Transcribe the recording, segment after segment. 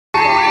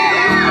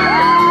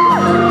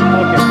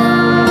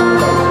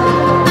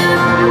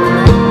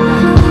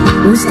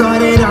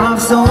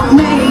so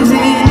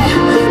amazing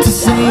to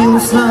say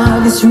this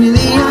love is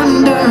really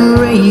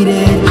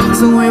underrated.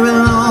 Somewhere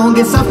along,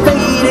 guess I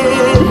faded.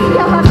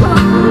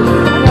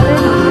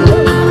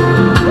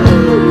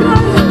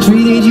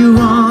 Treated you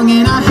wrong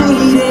and I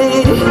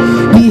hated,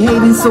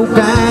 behaving so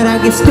bad, I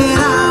guess that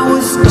I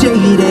was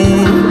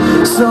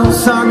jaded. So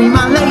sorry,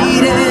 my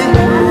lady,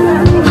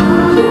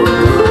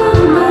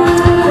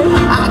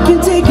 I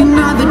can take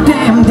another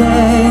damn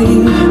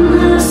day.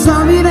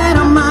 Sorry that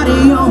I'm out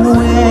of your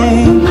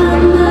way.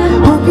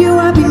 Hope you're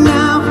happy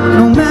now,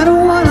 no matter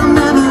what, I'll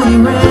never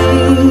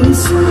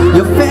erase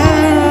your face.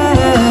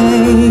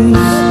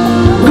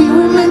 We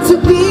were meant to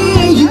be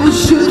and you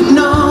should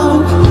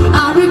know.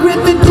 I regret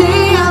the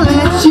day I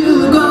let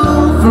you go.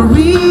 For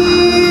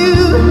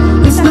real,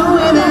 there's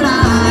nowhere that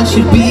I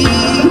should be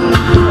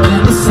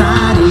than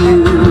beside you.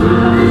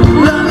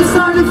 Love is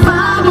hard to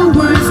find but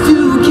words to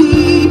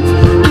keep.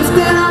 Guess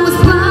that I was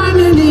blind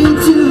and in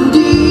too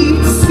deep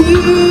to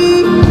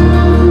see.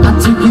 I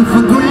took you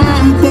for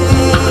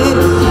granted,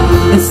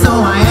 and so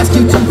I ask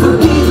you to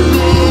forgive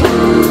me,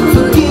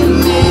 forgive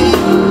me,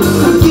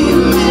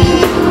 forgive me.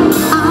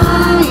 I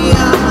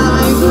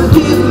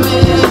forgive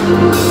me,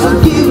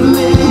 forgive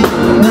me.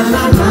 Na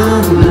na na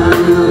na.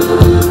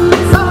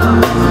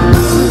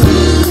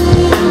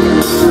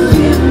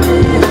 Forgive me,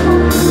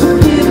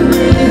 forgive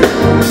me.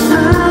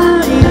 I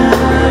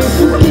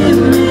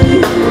forgive me,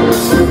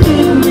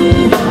 forgive me.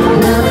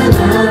 Na na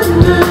na.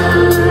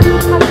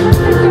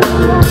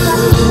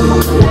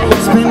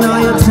 Spend all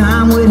your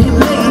time with him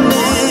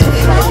lately.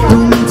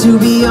 Don't need to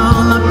be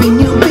all up in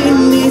your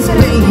business,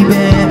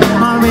 baby.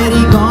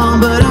 Already gone,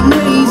 but I'm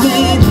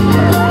raising.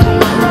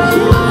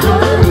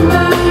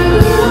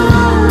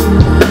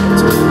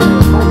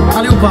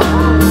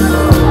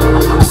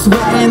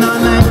 Sweating all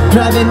night,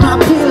 driving my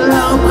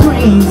pillow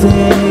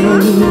crazy.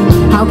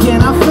 How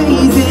can I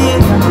face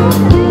it?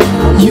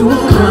 You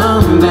won't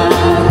come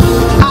back.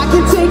 I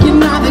can take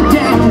another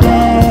damn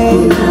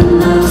day.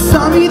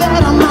 Sorry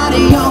that I'm out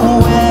of your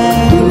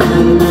way.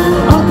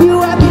 Hope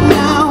you're happy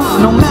now,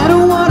 no matter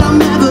what, I'll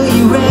never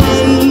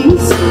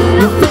erase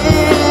your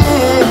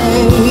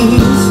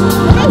face.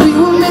 We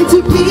were meant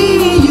to be,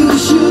 you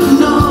should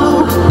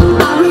know.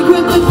 I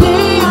regret the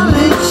day I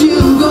let you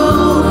go.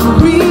 For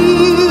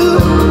real,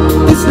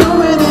 there's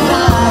nowhere that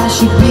I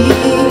should be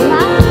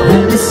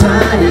than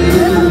beside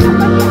you.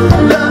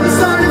 Love is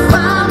hard to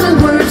find and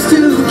words to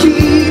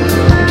keep.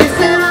 Guess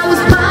that I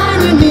was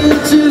blind and in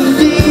too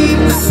deep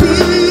to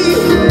see.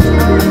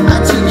 I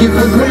took you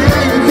for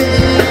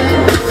granted,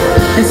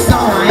 and so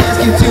I ask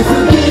you to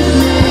forgive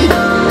me,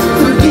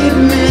 forgive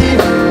me,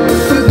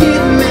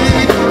 forgive me.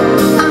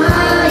 I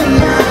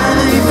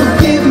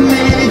forgive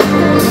me,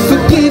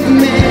 forgive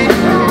me.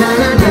 Na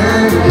na na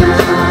na.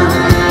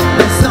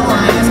 And so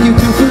I ask you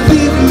to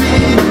forgive me,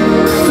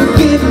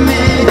 forgive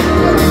me,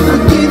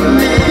 forgive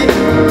me.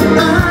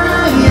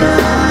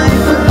 I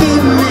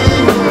forgive me,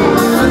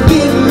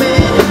 forgive me.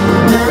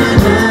 Na na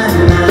na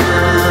na.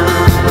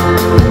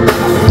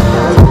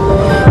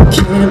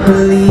 Can't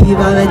believe I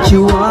let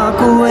you walk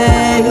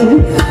away.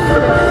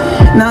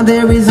 Now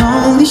there is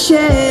only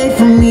shade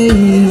for me,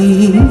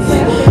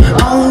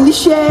 only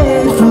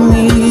shade for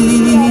me.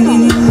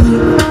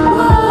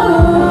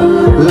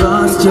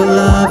 Lost your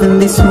love in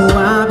this world.